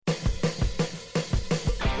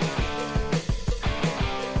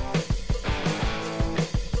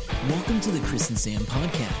Welcome to the Chris and Sam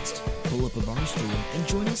podcast. Pull up a bar stool and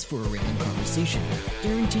join us for a random conversation,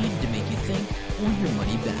 guaranteed to make you think or your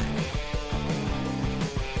money back.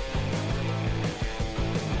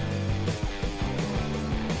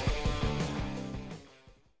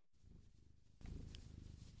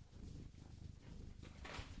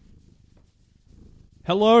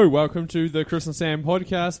 Hello, welcome to the Chris and Sam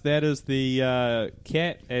podcast. That is the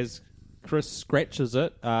cat as Chris scratches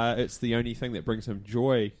it. It's the only thing that brings him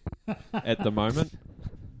joy at the moment.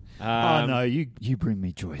 Oh no, you bring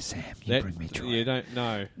me joy, Sam. You bring me joy. You don't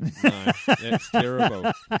know. No, that's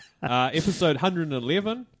terrible. Episode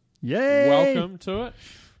 111. Yay! Welcome to it.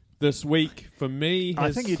 This week for me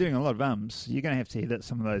I think you're doing a lot of ums. You're going to have to edit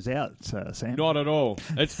some of those out, Sam. Not at all.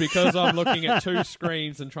 It's because I'm looking at two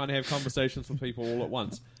screens and trying to have conversations with people all at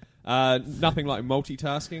once. Nothing like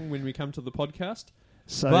multitasking when we come to the podcast.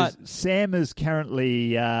 So Sam is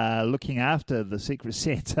currently looking after the Secret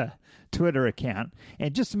Santa Twitter account,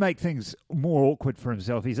 and just to make things more awkward for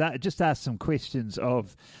himself, he's just asked some questions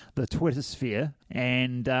of the Twitter sphere,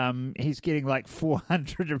 and he's getting like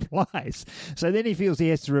 400 replies. So then he feels he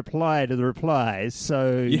has to reply to the replies.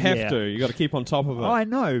 So you have to. You got to keep on top of it. I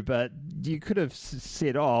know, but you could have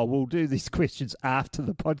said, "Oh, we'll do these questions after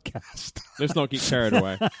the podcast." Let's not get carried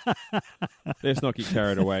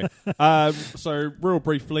away. So real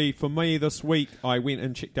briefly, for me this week, I went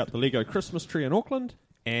and checked out the Lego Christmas tree in Auckland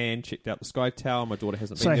and checked out the Sky Tower. My daughter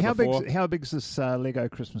hasn't been there before. So how big's this Lego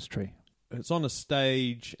Christmas tree? It's on a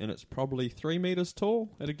stage and it's probably 3 meters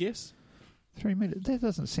tall, at a guess. 3 meters? That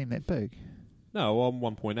doesn't seem that big. No, I'm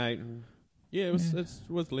 1.8. And it's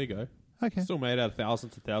with Lego. Okay. Still made out of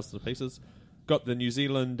thousands and thousands of pieces. Got the New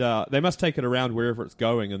Zealand... they must take it around wherever it's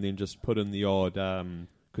going and then just put in the odd...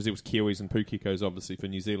 because there was Kiwis and Pukekos, obviously, for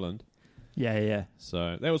New Zealand. Yeah.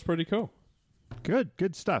 So that was pretty cool.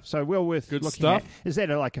 Good stuff. So well worth Good looking stuff. at. Is that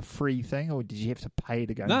like a free thing, or did you have to pay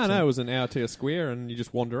to go? No, it was an Aotea Square, and you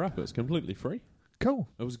just wander up. It was completely free. Cool.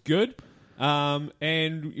 It was good. And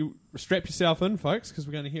you strap yourself in, folks, because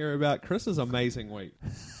we're going to hear about Chris's amazing week.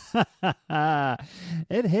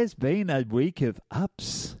 It has been a week of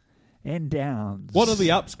ups and downs. What are the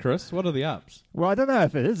ups, Chris? What are the ups? Well, I don't know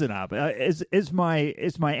if it is an up. Is my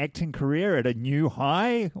acting career at a new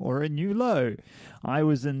high or a new low? I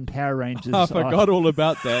was in Power Rangers. I forgot all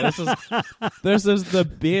about that. This is the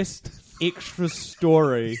best extra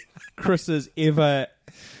story Chris has ever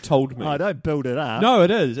told me. I don't build it up. No,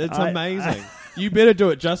 it is. It's amazing. You better do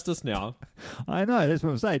it justice now. I know, that's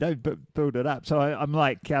what I'm saying. Don't build it up. So I'm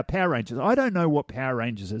like Power Rangers. I don't know what Power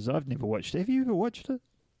Rangers is. I've never watched it. Have you ever watched it?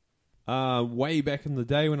 Way back in the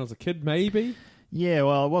day when I was a kid, maybe. Yeah,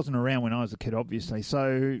 well, I wasn't around when I was a kid, obviously.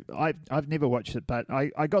 So I've never watched it, but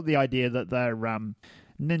I got the idea that they're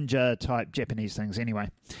ninja-type Japanese things anyway.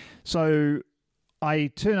 So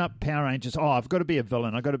I turn up Power Rangers. Oh, I've got to be a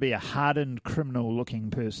villain. I've got to be a hardened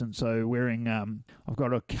criminal-looking person. So wearing, I've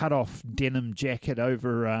got a cut-off denim jacket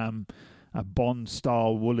over a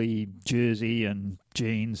Bond-style woolly jersey and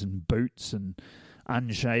jeans and boots and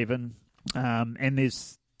unshaven. And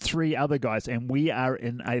there's 3 other guys, and we are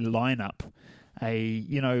in a lineup.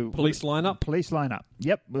 Police lineup? Police lineup.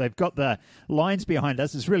 Yep. They've got the lines behind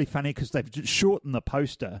us. It's really funny because they've shortened the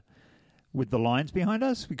poster with the lines behind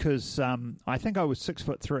us because I think I was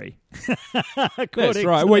 6'3". That's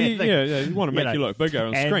right. Well, you want to make you look bigger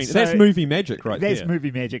on screen. So that's movie magic right there. That's movie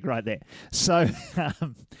magic right there. So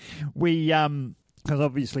we... because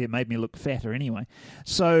obviously it made me look fatter anyway.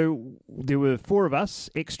 So there were 4 of us,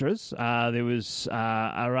 extras. There was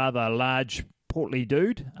a rather large, portly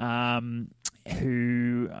dude,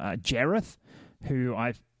 Jareth, who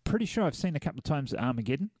I'm pretty sure I've seen a couple of times at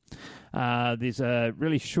Armageddon. There's a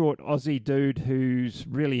really short Aussie dude who's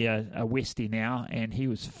really a Westie now, and he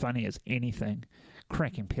was funny as anything.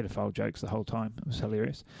 Cracking pedophile jokes the whole time. It was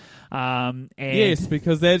hilarious. Yes,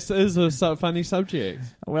 because that is a funny subject.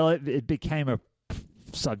 Well, it became a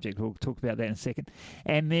subject. We'll talk about that in a second.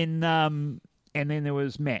 And then there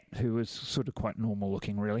was Matt, who was sort of quite normal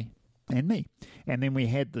looking, really, and me. And then we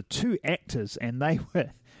had the 2 actors, and they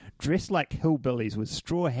were dressed like hillbillies with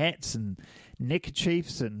straw hats and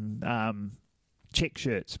neckerchiefs and check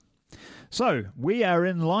shirts. So we are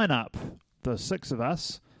in lineup, the 6 of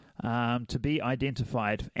us, to be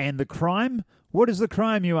identified. And the crime? What is the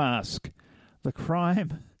crime, you ask? The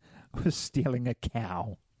crime was stealing a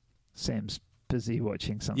cow. Sam's busy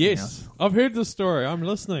watching something else. I've heard the story. I'm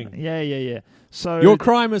listening. Yeah. So your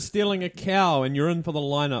crime is stealing a cow, and you're in for the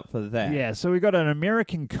lineup for that. Yeah, so we got an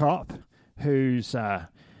American cop who's,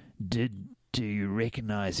 do you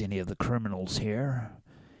recognize any of the criminals here?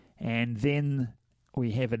 And then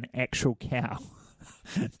we have an actual cow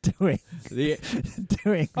doing Yeah.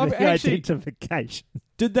 doing Oh, the but actually- identification.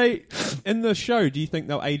 Did they, in the show, do you think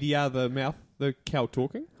they'll ADR the cow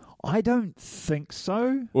talking? I don't think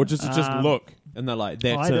so. Or just look, and they're like,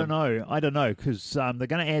 that's I him. don't know, because they're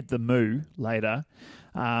going to add the moo later.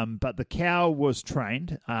 But the cow was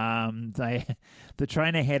trained. The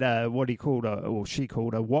trainer had she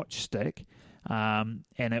called a watch stick, and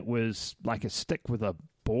it was like a stick with a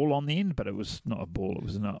ball on the end, but it was not a ball; it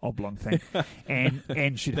was an oblong thing.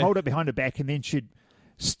 and she'd hold it behind her back, and then she'd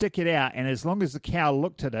stick it out. And as long as the cow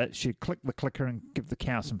looked at it, she'd click the clicker and give the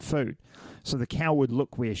cow some food. So the cow would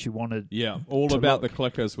look where she wanted. Yeah, all about the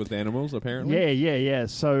clickers with animals, apparently. Yeah.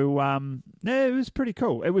 So, it was pretty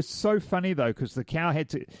cool. It was so funny, though, because the cow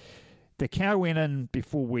went in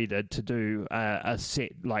before we did to do a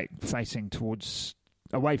set, like, facing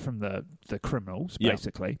away from the criminals,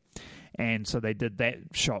 basically. And so they did that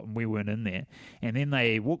shot, and we weren't in there. And then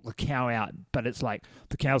they walked the cow out, but it's like,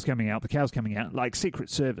 the cow's coming out, like Secret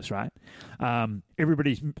Service, right?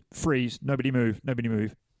 Everybody freeze, nobody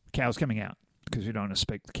move. Cow's coming out, because we don't want to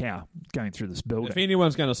spook the cow going through this building. If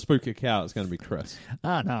anyone's going to spook a cow, it's going to be Chris.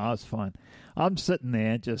 No, I was fine. I'm sitting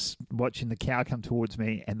there just watching the cow come towards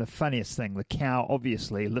me, and the funniest thing, the cow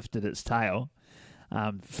obviously lifted its tail,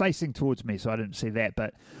 facing towards me, so I didn't see that.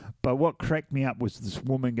 But what cracked me up was this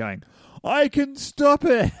woman going, "I can stop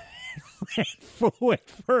it!" Ran forward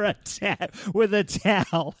for a tap with a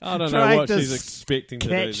towel. I don't know trying what to she's expecting to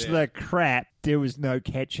catch do there. the crap. There was no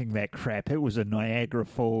catching that crap. It was a Niagara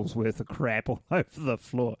Falls worth of crap all over the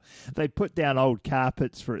floor. They put down old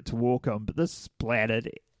carpets for it to walk on, but this splattered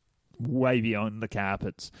way beyond the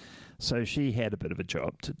carpets. So she had a bit of a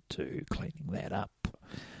job to do cleaning that up.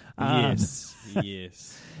 Yes.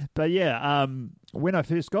 But yeah, when I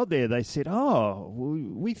first got there, they said, "Oh,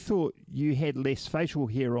 we thought you had less facial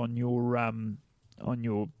hair on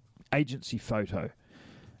your agency photo,"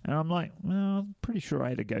 and I'm like, "Well, I'm pretty sure I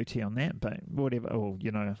had a goatee on that, but whatever, or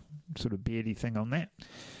sort of beardy thing on that."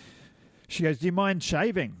 She goes, "Do you mind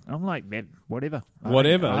shaving?" I'm like, "Man, whatever.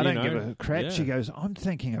 I don't give a crap." Yeah. She goes, "I'm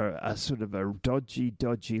thinking a sort of a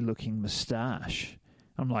dodgy looking moustache."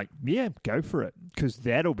 I'm like, "Yeah, go for it, because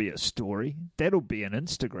that'll be a story. That'll be an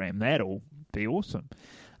Instagram. That'll be awesome."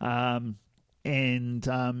 And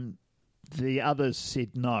the others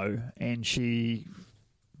said no, and she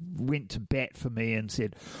went to bat for me and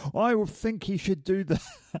said, "I think he should do the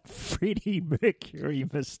Freddie Mercury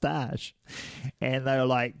moustache." And they were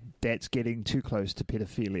like, "That's getting too close to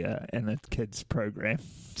pedophilia in a kids program."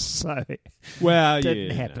 So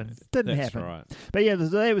didn't happen. Didn't that's happen. Right. But yeah,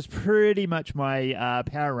 that was pretty much my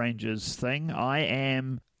Power Rangers thing. I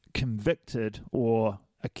am convicted or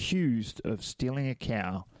accused of stealing a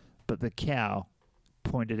cow, but the cow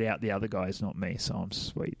pointed out the other guy's not me, so I'm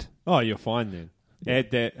sweet. Oh, you're fine then.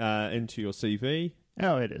 Add that into your CV.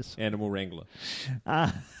 Oh, it is. Animal wrangler.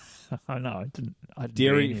 Oh no, I didn't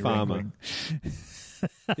Dairy do any farmer. wrangling.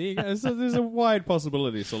 There you go. So there's a wide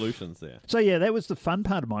possibility of solutions there. So yeah, that was the fun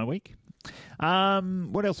part of my week.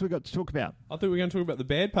 What else have we got to talk about? I thought we were going to talk about the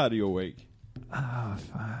bad part of your week. Oh,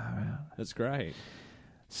 far out. That's great.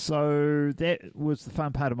 So that was the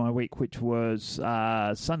fun part of my week, which was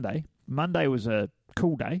Sunday. Monday was a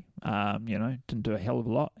cool day. Didn't do a hell of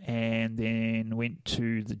a lot. And then went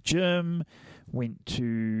to the gym, went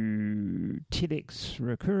to TEDx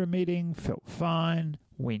Rakura meeting, felt fine,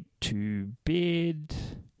 went to bed,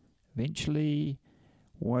 eventually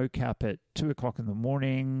woke up at 2 o'clock in the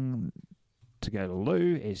morning to go to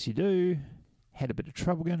loo, as you do. Had a bit of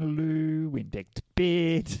trouble going to loo, went back to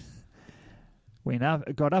bed.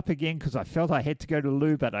 Got up again because I felt I had to go to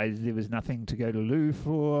loo, but there was nothing to go to loo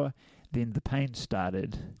for. Then the pain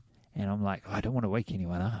started, and I'm like, I don't want to wake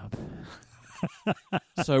anyone up.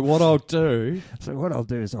 So what I'll do... So what I'll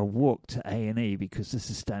do is I'll walk to A&E, because this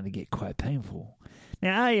is starting to get quite painful.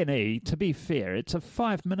 Now, A&E, to be fair, it's a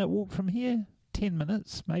 5-minute walk from here. 10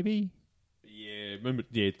 minutes, maybe. Yeah,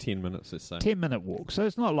 10 minutes, let's say. 10-minute walk, so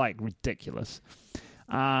it's not like ridiculous.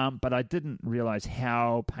 But I didn't realise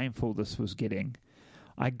how painful this was getting.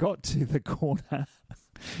 I got to the corner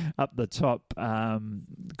up the top,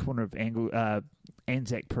 corner of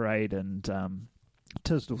Anzac Parade and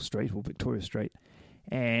Tisdall Street or Victoria Street,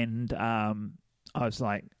 and I was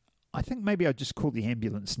like, I think maybe I'll just call the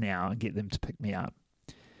ambulance now and get them to pick me up.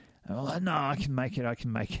 And I'm like, no, I can make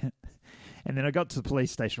it. And then I got to the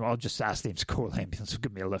police station. Well, I'll just ask them to call the ambulance or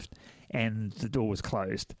give me a lift. And the door was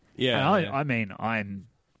closed. Yeah. And I mean, I'm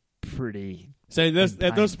pretty... So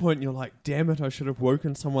at this point, you're like, damn it, I should have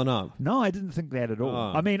woken someone up. No, I didn't think that at all.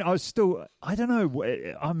 Oh. I mean, I was still... I don't know.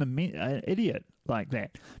 I'm an idiot. like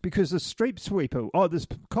that. Because the street sweeper, this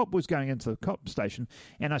cop was going into the cop station,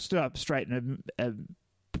 and I stood up straight and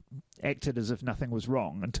acted as if nothing was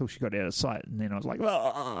wrong until she got out of sight, and then I was like,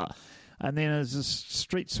 ah! And then there's this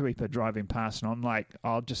street sweeper driving past, and I'm like,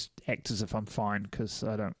 I'll just act as if I'm fine because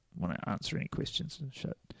I don't want to answer any questions and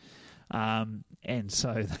shit. And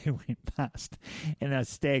so they went past, and I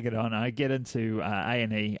staggered on. I get into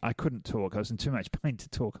A&E. I couldn't talk. I was in too much pain to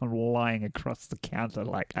talk. I'm lying across the counter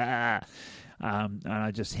like, and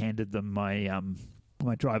I just handed them my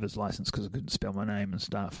my driver's license because I couldn't spell my name and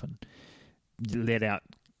stuff, and let out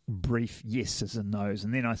brief yeses and nos.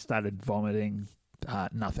 And then I started vomiting.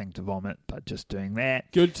 Nothing to vomit, but just doing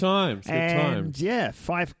that. Good times. Good and times. Yeah,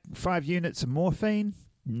 five units of morphine,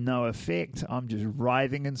 no effect. I'm just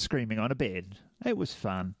writhing and screaming on a bed. It was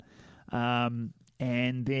fun. And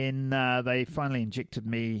then they finally injected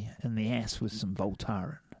me in the ass with some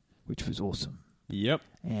Voltaren, which was awesome. Yep.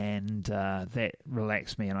 And that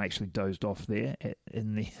relaxed me, and I actually dozed off there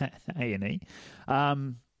in the A&E.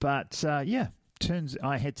 But turns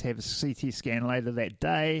I had to have a CT scan later that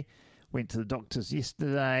day. Went to the doctors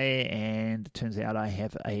yesterday, and it turns out I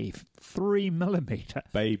have a 3mm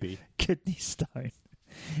baby kidney stone.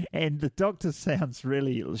 And the doctor sounds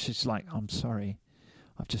really... She's like, I'm sorry.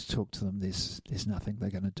 I've just talked to them. There's nothing they're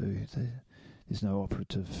going to do. There's no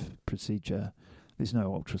operative procedure. There's no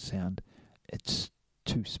ultrasound. It's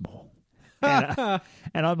too small.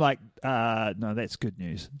 And I'm like, no, that's good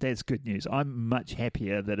news. That's good news. I'm much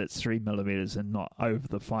happier that it's 3mm and not over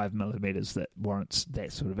the 5mm that warrants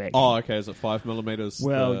that sort of action. Oh, okay. Is it 5mm?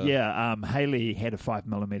 Well, yeah. Haley had a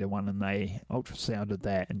 5mm one, and they ultrasounded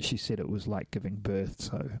that, and she said it was like giving birth.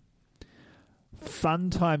 So fun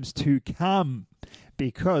times to come,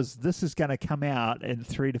 because this is going to come out in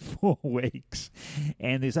 3 to 4 weeks,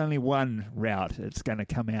 and there's only one route it's going to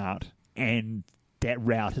come out, and that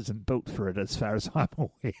route isn't built for it as far as I'm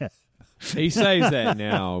aware. He says that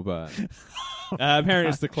now, but apparently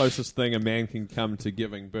it's the closest thing a man can come to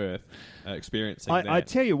giving birth, experiencing that. I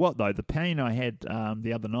tell you what, though, the pain I had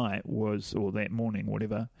the other night was, or that morning,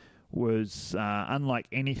 whatever, was unlike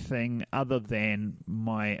anything other than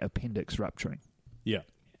my appendix rupturing. Yeah.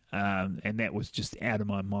 And that was just out of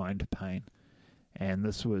my mind pain. And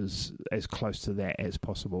this was as close to that as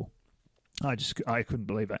possible. I couldn't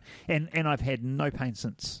believe it. And I've had no pain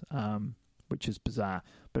since, which is bizarre.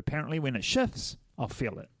 But apparently when it shifts, I'll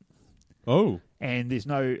feel it. Oh. And there's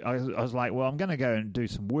no... I was like, well, I'm going to go and do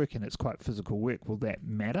some work, and it's quite physical work. Will that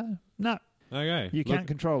matter? No. Okay. You can't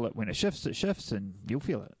control it. When it shifts, and you'll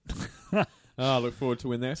feel it. I look forward to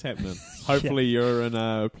when that's happening. Hopefully you're in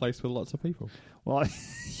a place with lots of people. Well,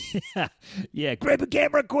 yeah. Grab a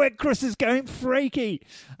camera quick. Chris is going freaky.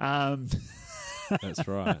 That's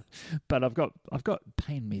right. But I've got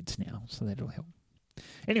pain meds now, so that'll help.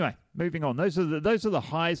 Anyway, moving on. Those are the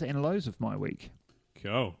highs and lows of my week.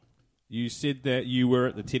 Cool. You said that you were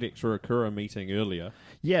at the TEDx Ruakura meeting earlier.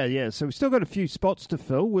 Yeah. So we've still got a few spots to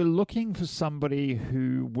fill. We're looking for somebody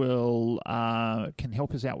who will can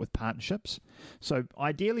help us out with partnerships. So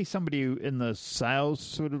ideally somebody who in the sales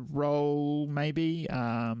sort of role, maybe,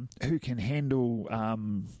 who can handle,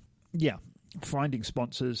 finding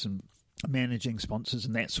sponsors and managing sponsors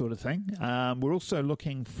and that sort of thing. We're also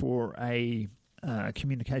looking for a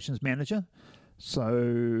communications manager. So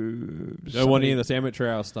Don't want any of this amateur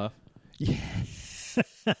hour stuff. Yeah.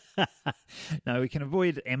 No, we can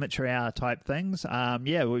avoid amateur hour type things.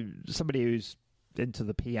 Somebody who's into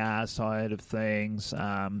the PR side of things,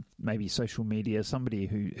 maybe social media, somebody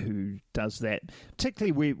who does that.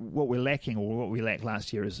 Particularly what we lacked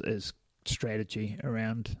last year is strategy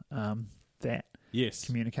around that. Yes.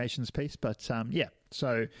 Communications piece. But,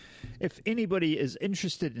 so if anybody is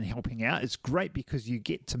interested in helping out, it's great because you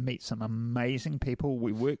get to meet some amazing people.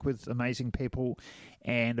 We work with amazing people.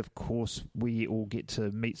 And, of course, we all get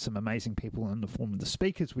to meet some amazing people in the form of the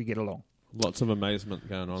speakers we get along. Lots of amazement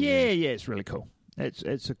going on there. Yeah, it's really cool.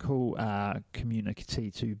 It's a cool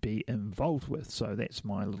community to be involved with. So that's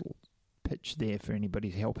my little pitch there for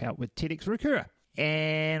anybody to help out with TEDx Ruakura.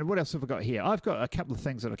 And what else have I got here? I've got a couple of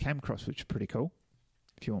things that I came across which are pretty cool.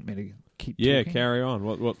 If you want me to keep talking. Carry on.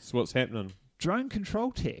 What's happening? Drone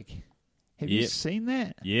control tech. Have you seen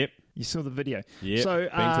that? Yep. You saw the video. Yep. So,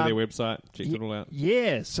 been to their website, checked it all out.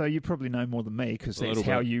 Yeah, so you probably know more than me because that's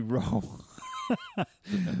how you roll.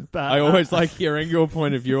 But I always like hearing your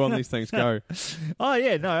point of view on these things. Go. Oh,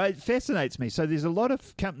 yeah, no, it fascinates me. So there's a lot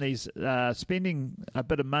of companies spending a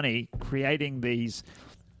bit of money creating these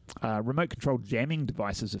remote-controlled jamming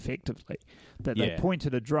devices effectively that they point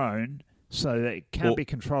at a drone, so that it can't be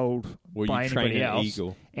controlled or by you train anybody an else,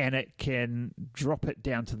 eagle. and it can drop it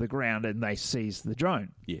down to the ground and they seize the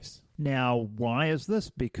drone. Yes. Now, why is this?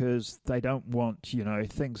 Because they don't want,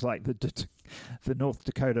 things like the North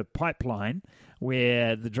Dakota pipeline,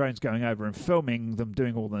 where the drone's going over and filming them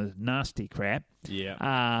doing all the nasty crap,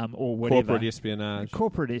 or whatever.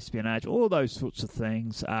 Corporate espionage, all those sorts of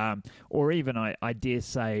things. Or even, I dare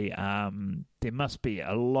say, there must be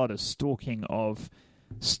a lot of stalking of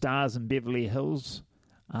stars in Beverly Hills,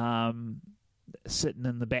 sitting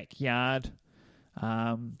in the backyard,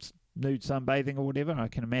 nude sunbathing or whatever. I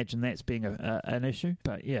can imagine that's being an issue.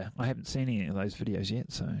 But yeah, I haven't seen any of those videos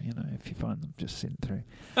yet, so if you find them, just send it through.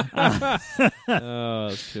 Oh,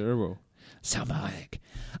 it's terrible. Samahik.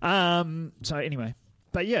 So anyway,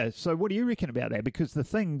 but yeah, so what do you reckon about that? Because the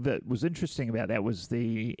thing that was interesting about that was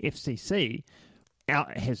the FCC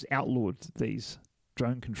has outlawed these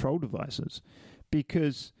drone control devices,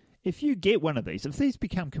 because if you get one of these, if these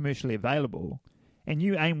become commercially available and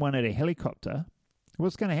you aim one at a helicopter,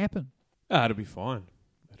 what's going to happen? It'll be fine.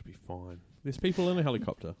 There's people in a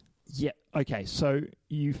helicopter. Yeah, okay, so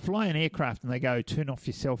you fly an aircraft and they go, turn off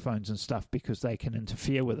your cell phones and stuff because they can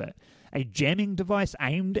interfere with it. A jamming device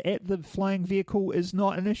aimed at the flying vehicle is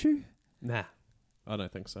not an issue? Nah, I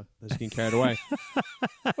don't think so. They're just getting carried away.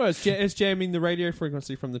 Well, it's jamming the radio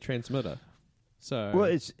frequency from the transmitter. So, well,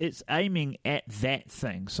 it's aiming at that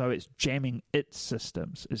thing, so it's jamming its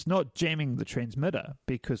systems. It's not jamming the transmitter,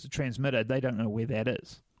 because the transmitter, they don't know where that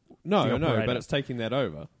is. No, but it's taking that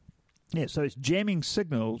over. Yeah, so it's jamming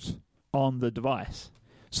signals on the device.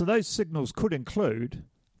 So those signals could include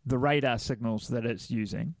the radar signals that it's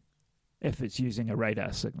using, if it's using a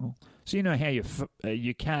radar signal. So you know how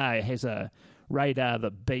your car has a radar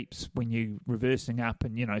that beeps when you're reversing up,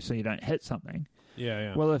 and so you don't hit something.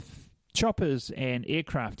 Yeah. Well, if choppers and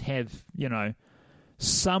aircraft have,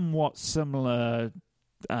 somewhat similar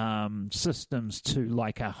systems to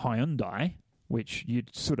like a Hyundai, which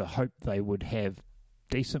you'd sort of hope they would have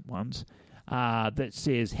decent ones, that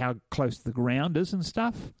says how close the ground is and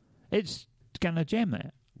stuff, it's going to jam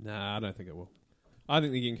that. Nah, I don't think it will. I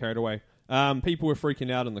think they're getting carried away. People were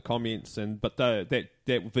freaking out in the comments, but that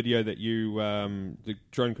video that you, the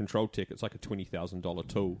drone control tech, it's like a $20,000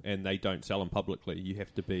 tool, and they don't sell them publicly. You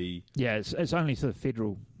have to be... Yeah, it's only to the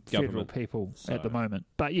federal people at the moment.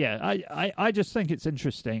 But yeah, I just think it's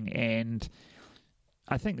interesting, and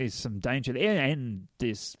I think there's some danger there, and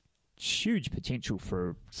there's huge potential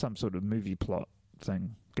for some sort of movie plot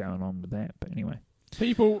thing going on with that. But anyway.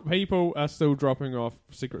 People are still dropping off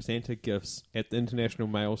Secret Santa gifts at the International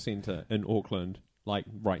Mail Centre in Auckland, like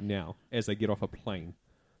right now, as they get off a plane.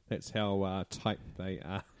 That's how tight they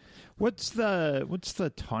are. What's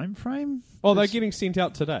the time frame? Oh, they're getting sent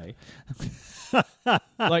out today. Okay. No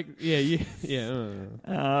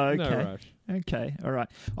rush. Okay, all right.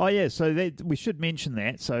 Oh, yeah, so we should mention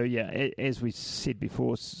that. So, yeah, as we said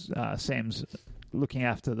before, Sam's looking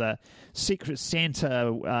after the Secret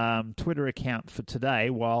Santa Twitter account for today,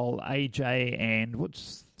 while AJ and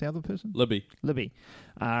what's the other person? Libby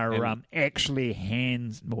are actually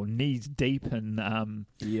knees deep in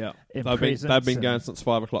They've been going since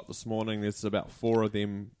 5 o'clock this morning. There's about 4 of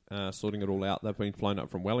them sorting it all out. They've been flown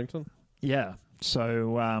up from Wellington. Yeah.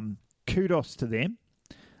 So kudos to them.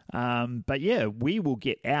 But yeah, we will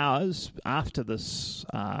get ours after this,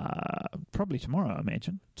 probably tomorrow, I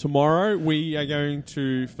imagine. Tomorrow we are going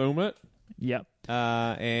to film it. Yep.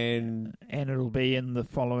 And it'll be in the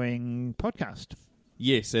following podcast.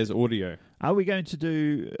 Yes, as audio. Are we going to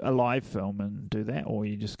do a live film and do that, or are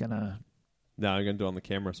you just going to... No, I'm going to do it on the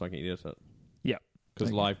camera so I can edit it. Yep.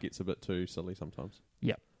 Because live gets a bit too silly sometimes.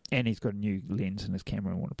 Yep. And he's got a new lens in his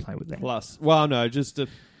camera and want to play with that. Plus, well, no, just if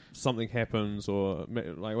something happens, or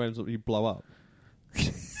like what happens if you blow up.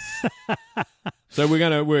 So we're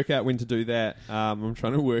going to work out when to do that. I'm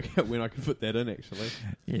trying to work out when I can fit that in, actually.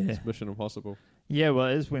 Yeah. It's mission impossible. Yeah, well,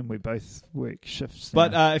 it is when we both work shifts.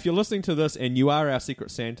 But if you're listening to this and you are our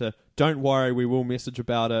Secret Santa, don't worry, we will message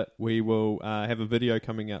about it. We will have a video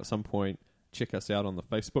coming out at some point. Check us out on the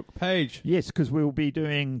Facebook page. Yes, because we'll be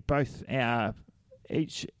doing both our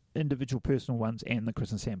each individual personal ones and the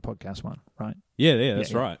Chris and Sam podcast one, right? Yeah,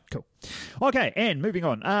 that's right. Cool. Okay, and moving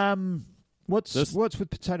on. What's with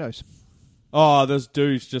potatoes? Oh, this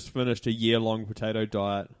dude's just finished a year-long potato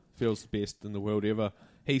diet. Feels the best in the world ever.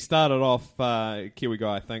 He started off, Kiwi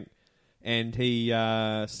guy, I think, and he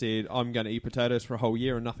said, I'm going to eat potatoes for a whole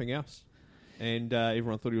year and nothing else. And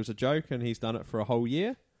everyone thought he was a joke, and he's done it for a whole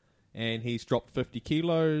year. And he's dropped 50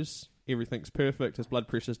 kilos. Everything's perfect. His blood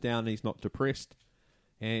pressure's down. He's not depressed.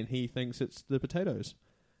 And he thinks it's the potatoes.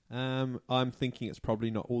 I'm thinking it's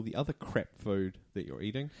probably not all the other crap food that you're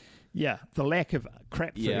eating. Yeah, the lack of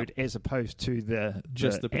crap food Yeah. as opposed to the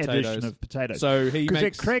potatoes. addition of potatoes. So he Because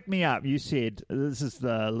makes... it cracked me up. You said, this is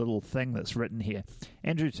the little thing that's written here.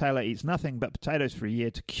 Andrew Taylor eats nothing but potatoes for a year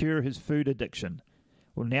to cure his food addiction.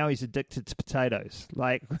 Well, now he's addicted to potatoes.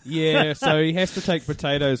 Like, Yeah, so he has to take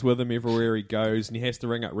potatoes with him everywhere he goes, and he has to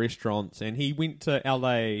ring up restaurants. And he went to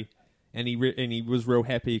LA, and he was real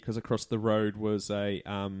happy because across the road was a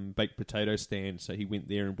baked potato stand. So he went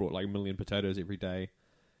there and brought like 1 million potatoes every day.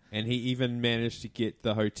 And he even managed to get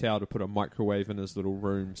the hotel to put a microwave in his little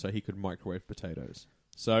room so he could microwave potatoes.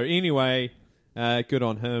 So anyway, good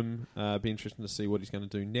on him. Be interesting to see what he's going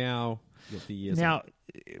to do now. With the years now,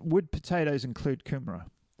 would potatoes include kumara?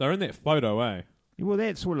 they're in that photo, eh? Well,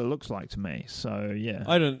 that's what it looks like to me. So, yeah.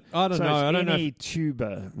 I don't so know. it's I don't know. any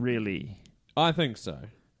tuber, really. I think so.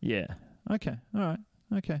 Yeah. Okay. All right.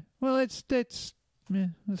 Okay. Well, that's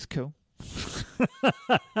cool.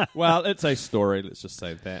 Well, it's a story. Let's just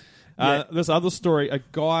say that. Yeah. This other story: a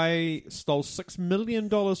guy stole $6 million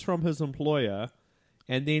from his employer,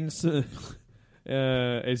 and then,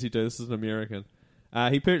 as you do, this is an American.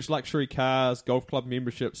 He purchased luxury cars, golf club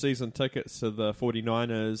membership, season tickets to the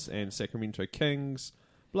 49ers and Sacramento Kings,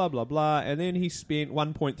 blah, blah, blah. And then he spent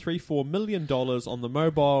 $1.34 million on the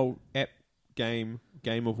mobile app Game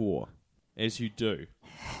of War, as you do.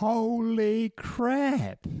 Holy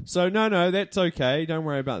crap. So, no, that's okay. Don't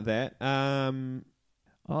worry about that.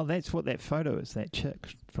 Oh, that's what that photo is, that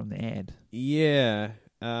chick from the ad. Yeah.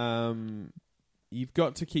 You've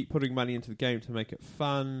got to keep putting money into the game to make it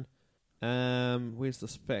fun. Where's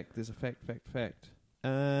this fact? There's a fact.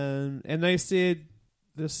 And they said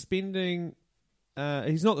the spending...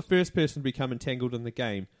 he's not the first person to become entangled in the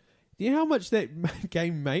game. Do you know how much that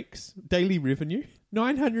game makes? Daily revenue?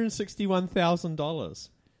 $961,000.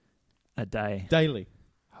 A day. Daily.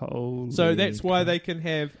 Holy So that's why crap. they can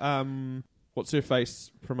have... What's her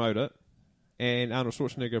face promote it, and Arnold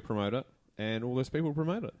Schwarzenegger promote it, and all those people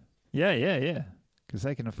promote it. Yeah. Because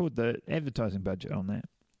they can afford the advertising budget on that.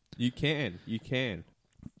 You can.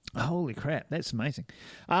 Holy crap, that's amazing.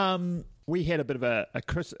 We had a bit of an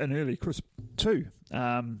early crisp too,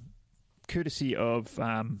 courtesy of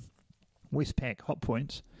Westpac Hot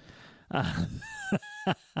Points.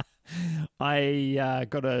 I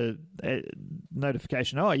got a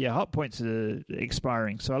notification, Hot Points are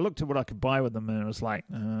expiring. So I looked at what I could buy with them, and it was like,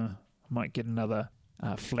 I might get another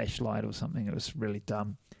flashlight or something. It was really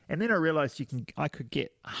dumb. And then I realised I could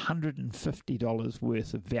get $150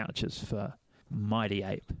 worth of vouchers for Mighty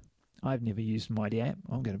Ape. I've never used Mighty Ape.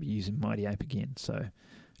 I'm going to be using Mighty Ape again. So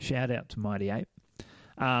shout out to Mighty Ape.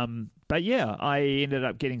 But yeah, I ended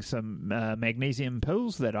up getting some magnesium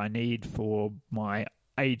pills that I need for my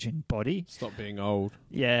aging body. Stop being old.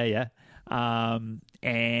 Yeah.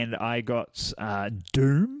 And I got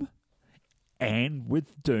Doom. And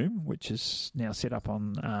with Doom, which is now set up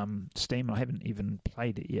on Steam, I haven't even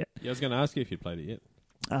played it yet. Yeah, I was going to ask you if you'd played it yet.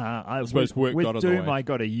 I suppose work got with in the Doom, way. I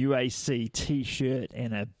got a UAC T-shirt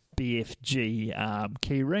and a BFG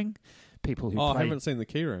key ring. People who I play haven't seen the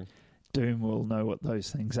keyring. Doom will know what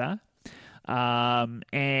those things are.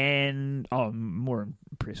 And I'm more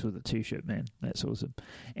impressed with the T-shirt, man. That's awesome.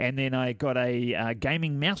 And then I got a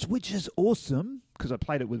gaming mouse, which is awesome because I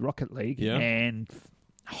played it with Rocket League. Yeah. And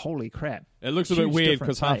holy crap. It looks a bit Huge weird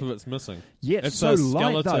difference, because half eh? of it's missing. Yeah, It's it's so a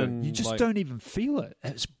light, though. skeleton, You just like- don't even feel it.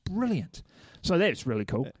 It's brilliant. So that's really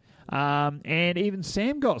cool. And even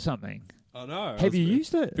Sam got something. Oh, no. Have you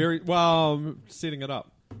used it? Well, I'm setting it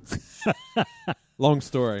up. Long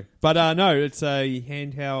story. But no, it's a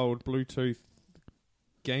handheld Bluetooth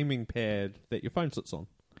gaming pad that your phone sits on.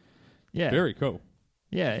 Yeah. Very cool.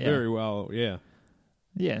 Yeah. Very well, yeah.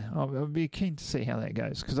 Yeah, I'll be keen to see how that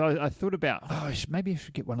goes because I thought about, maybe I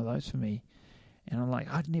should get one of those for me. And I'm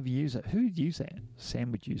like, I'd never use it. Who'd use that?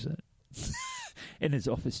 Sam would use it in his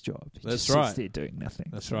office job. He That's just right. sits there doing nothing.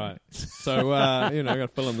 That's So- right. So, I got to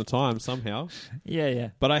fill in the time somehow. Yeah.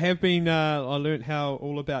 But I have been, I learned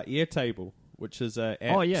all about Airtable, which is a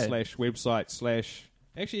app / website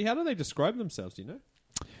 / Actually, how do they describe themselves, do you know?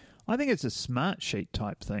 I think it's a smart sheet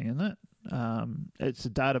type thing, isn't it? It's a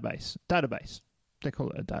database. They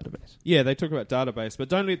call it a database. Yeah, they talk about database, but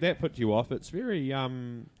don't let that put you off. It's very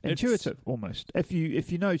Intuitive, almost. If you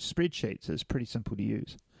know spreadsheets, it's pretty simple to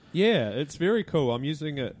use. Yeah, it's very cool. I'm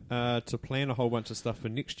using it to plan a whole bunch of stuff for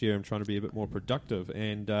next year. I'm trying to be a bit more productive.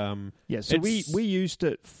 And so we used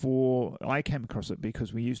it for... I came across it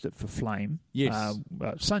because we used it for Flame. Yes.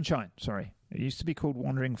 Sunshine, sorry. It used to be called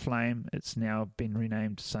Wandering Flame. It's now been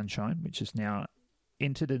renamed Sunshine, which is now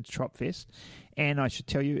entered into Tropfest. And I should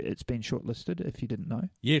tell you, it's been shortlisted, if you didn't know.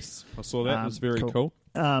 Yes, I saw that. It was very cool.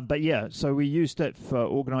 But yeah, so we used it for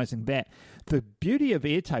organising that. The beauty of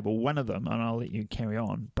Airtable, one of them, and I'll let you carry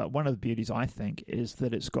on, but one of the beauties, I think, is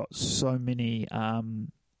that it's got so many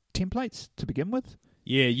templates to begin with.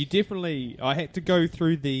 Yeah, you definitely... I had to go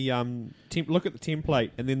through the... look at the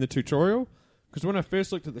template and then the tutorial, because when I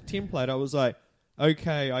first looked at the template, I was like,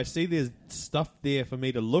 okay, I see there's stuff there for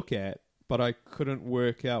me to look at, but I couldn't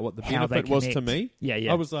work out what the How benefit they was to connect. me.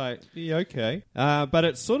 Yeah. I was like, yeah, okay. But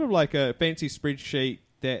it's sort of like a fancy spreadsheet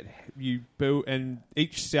that you build, and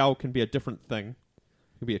each cell can be a different thing.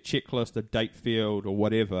 It could be a checklist, a date field, or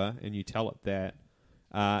whatever, and you tell it that.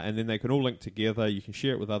 And then they can all link together. You can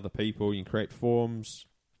share it with other people. You can create forms.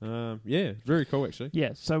 Yeah, very cool, actually.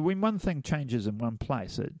 Yeah, so when one thing changes in one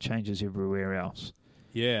place, it changes everywhere else.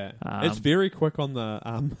 Yeah, it's very quick on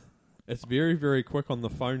the... it's very, very quick on the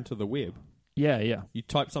phone to the web. Yeah. You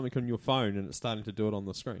type something on your phone, and it's starting to do it on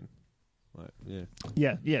the screen.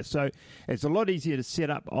 Yeah. So it's a lot easier to set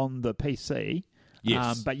up on the PC.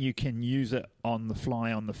 Yes. But you can use it on the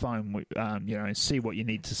fly on the phone, and see what you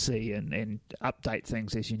need to see and update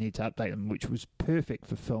things as you need to update them, which was perfect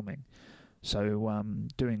for filming. So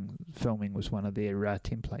doing filming was one of their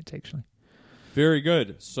templates, actually. Very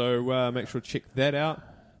good. So make sure to check that out.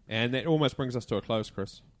 And that almost brings us to a close,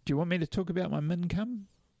 Chris. Do you want me to talk about my MIncome?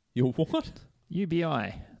 Your what?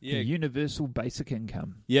 UBI, Yeah. the Universal Basic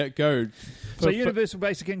Income. Yeah, go. So Universal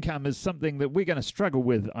Basic Income is something that we're going to struggle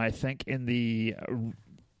with, I think, in the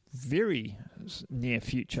very near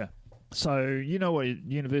future. So you know what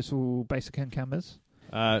Universal Basic Income is?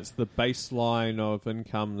 It's the baseline of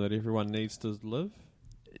income that everyone needs to live,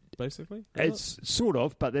 basically. It's sort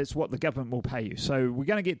of, but that's what the government will pay you. So we're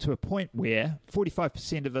going to get to a point where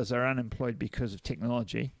 45% of us are unemployed because of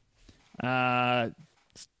technology.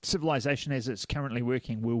 Civilization as it's currently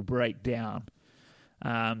working will break down.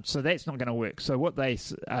 So that's not going to work. So what they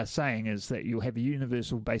are saying is that you'll have a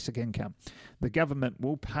universal basic income. The government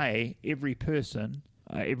will pay every person,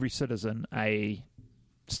 every citizen, a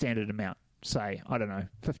standard amount. Say, I don't know,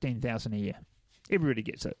 $15,000 a year. Everybody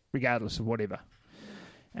gets it, regardless of whatever.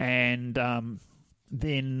 And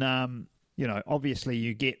then obviously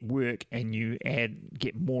you get work and you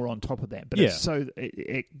get more on top of that. But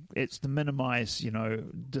it's to minimise,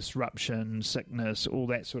 disruption, sickness, all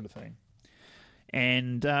that sort of thing.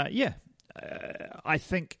 And I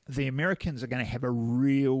think the Americans are going to have a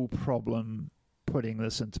real problem putting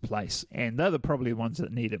this into place. And they're probably the ones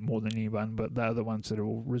that need it more than anyone, but they're the ones that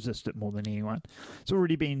will resist it more than anyone. It's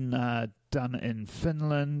already been done in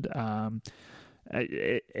Finland,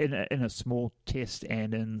 in a small test,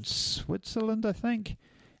 and in Switzerland, I think.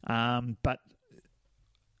 But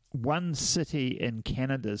one city in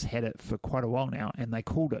Canada's had it for quite a while now, and they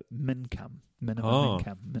called it MIncome. Minimum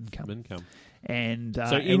income. And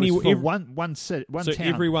so it was for one city, one so town.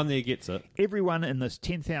 Everyone there gets it. Everyone in this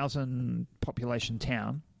 10,000 population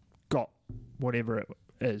town got whatever it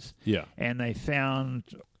is. Yeah. And they found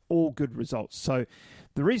all good results. So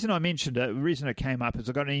the reason I mentioned it, the reason it came up is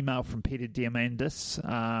I got an email from Peter Diamandis,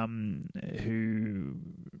 who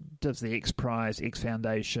does the X Prize, X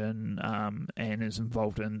Foundation, and is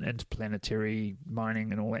involved in interplanetary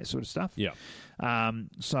mining and all that sort of stuff. Yeah.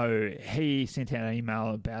 So he sent out an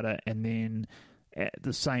email about it, and then at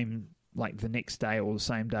the next day or the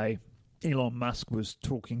same day, Elon Musk was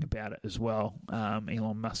talking about it as well.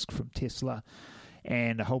 Elon Musk from Tesla.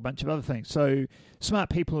 And a whole bunch of other things. So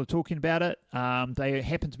smart people are talking about it. They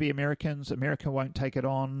happen to be Americans. America won't take it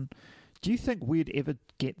on. Do you think we'd ever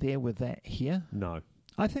get there with that here? No.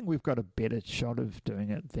 I think we've got a better shot of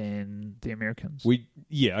doing it than the Americans. We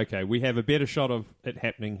have a better shot of it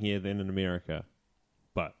happening here than in America,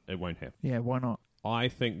 but it won't happen. Yeah, why not? I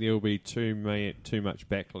think there will be too much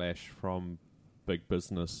backlash from big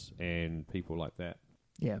business and people like that.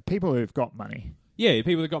 Yeah, people who've got money. Yeah,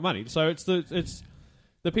 people that got money. So it's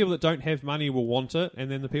the people that don't have money will want it,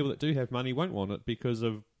 and then the people that do have money won't want it because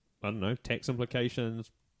of, I don't know, tax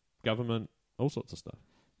implications, government, all sorts of stuff.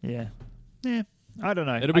 Yeah. I don't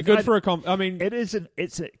know. It'll be good for a it isn't.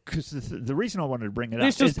 It's because the reason I wanted to bring it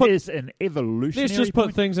up is an evolutionary. Let's just point.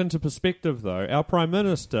 put things into perspective, though. Our Prime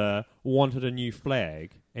Minister wanted a new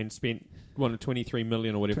flag and spent 23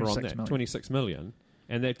 million or whatever on that, 26 million,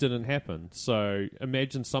 and that didn't happen. So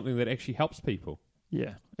imagine something that actually helps people.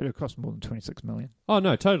 Yeah, it'll cost more than 26 million. Oh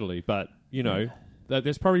no, totally. But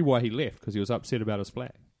that's probably why he left, because he was upset about his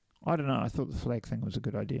flag. I don't know. I thought the flag thing was a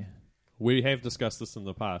good idea. We have discussed this in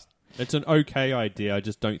the past. It's an okay idea. I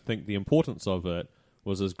just don't think the importance of it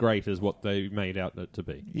was as great as what they made out it to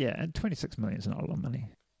be. Yeah, and 26 million is not a lot of money.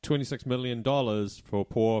 $26 million for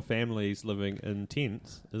poor families living in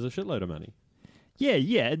tents is a shitload of money. Yeah,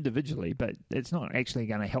 individually, but it's not actually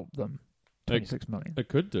going to help them $26 million. It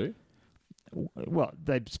could do. Well,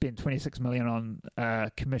 they've spent $26 million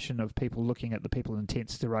on commission of people looking at the people in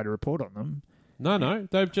tents to write a report on them. No.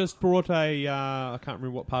 They've just brought a... I can't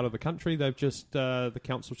remember what part of the country. They've just... the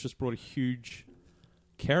council's just brought a huge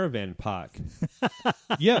caravan park.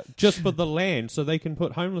 Yeah, just for the land, so they can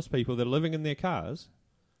put homeless people that are living in their cars.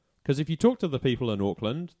 Because if you talk to the people in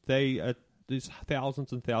Auckland, there's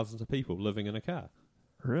thousands and thousands of people living in a car.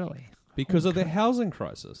 Really? Because of the housing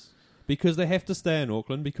crisis. Because they have to stay in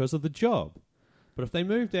Auckland because of the job. But if they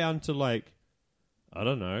move down to, like, I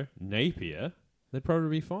don't know, Napier, they'd probably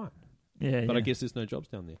be fine. Yeah, But I guess there's no jobs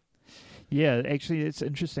down there. Yeah, actually, it's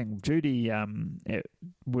interesting. Judy, at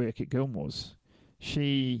work at Gilmore's,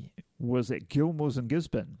 she was at Gilmore's in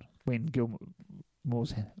Gisborne when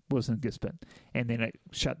Gilmore's was in Gisborne, and then it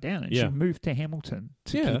shut down, and she moved to Hamilton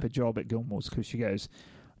to keep a job at Gilmore's because she goes,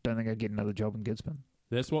 don't think I'd get another job in Gisborne.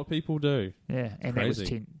 That's what people do. Yeah, and Crazy.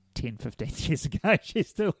 that was 10, 15 years ago. She's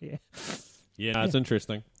still here. Yeah, no, it's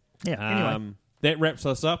interesting. Yeah, anyway. That wraps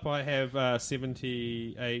us up. I have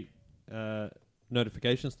 78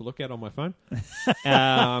 notifications to look at on my phone.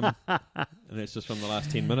 And that's just from the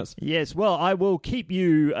last 10 minutes. Yes, well, I will keep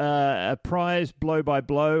you apprised blow by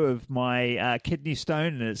blow of my kidney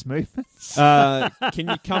stone and its movements. Can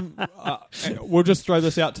you come... we'll just throw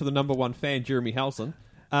this out to the number one fan, Jeremy Halson.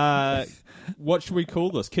 What should we call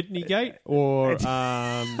this? Kidney Gate or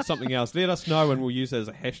something else? Let us know and we'll use it as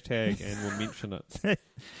a hashtag and we'll mention it.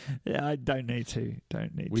 Yeah, I don't need to.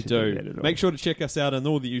 We do do. that at all. Make sure to check us out in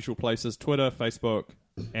all the usual places, Twitter, Facebook,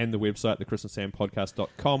 and the website,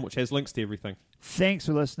 thechrisandsampodcast.com, which has links to everything. Thanks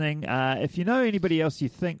for listening. If you know anybody else you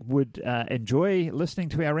think would enjoy listening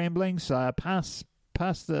to our ramblings, pass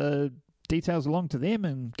the details along to them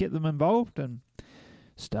and get them involved and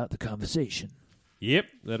start the conversation. Yep,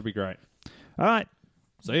 that'd be great. All right.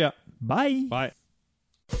 See ya. Bye. Bye.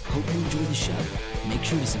 Hope you enjoyed the show. Make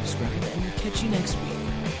sure to subscribe and we'll catch you next week.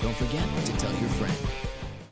 Don't forget to tell your friend.